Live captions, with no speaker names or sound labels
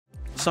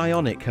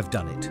Psyonic have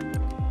done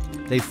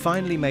it. They've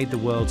finally made the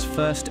world's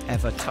first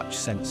ever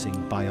touch-sensing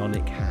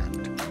bionic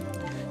hand.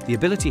 The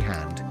Ability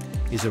Hand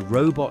is a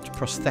robot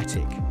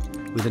prosthetic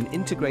with an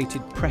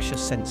integrated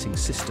pressure-sensing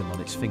system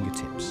on its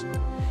fingertips.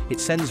 It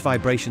sends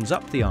vibrations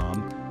up the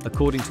arm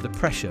according to the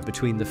pressure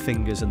between the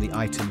fingers and the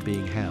item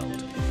being held.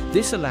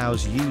 This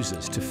allows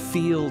users to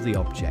feel the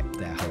object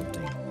they're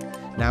holding.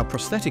 Now,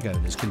 prosthetic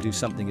owners can do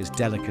something as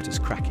delicate as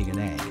cracking an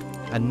egg.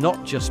 And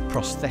not just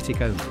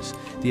prosthetic owners.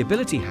 The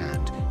Ability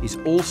Hand is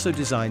also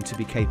designed to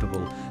be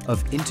capable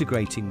of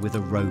integrating with a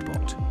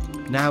robot.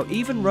 Now,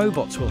 even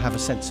robots will have a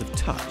sense of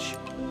touch.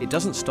 It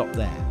doesn't stop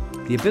there.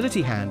 The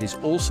Ability Hand is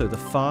also the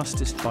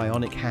fastest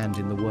bionic hand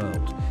in the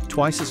world,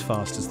 twice as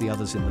fast as the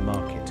others in the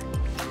market.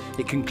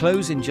 It can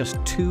close in just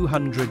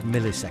 200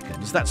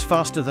 milliseconds. That's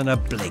faster than a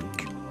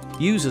blink.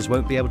 Users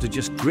won't be able to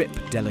just grip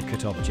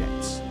delicate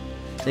objects.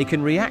 They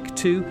can react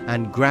to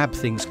and grab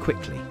things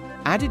quickly.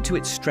 Added to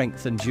its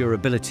strength and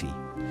durability,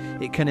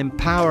 it can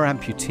empower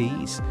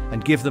amputees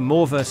and give them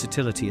more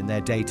versatility in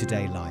their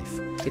day-to-day life.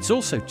 It's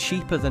also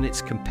cheaper than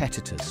its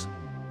competitors.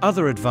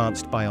 Other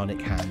advanced bionic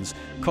hands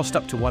cost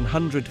up to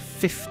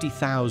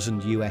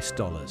 $150,000 US.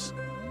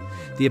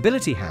 The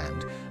Ability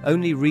Hand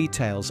only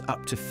retails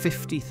up to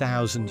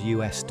 $50,000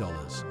 US.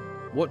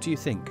 What do you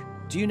think?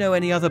 Do you know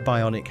any other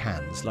bionic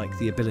hands like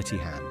the Ability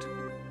Hand?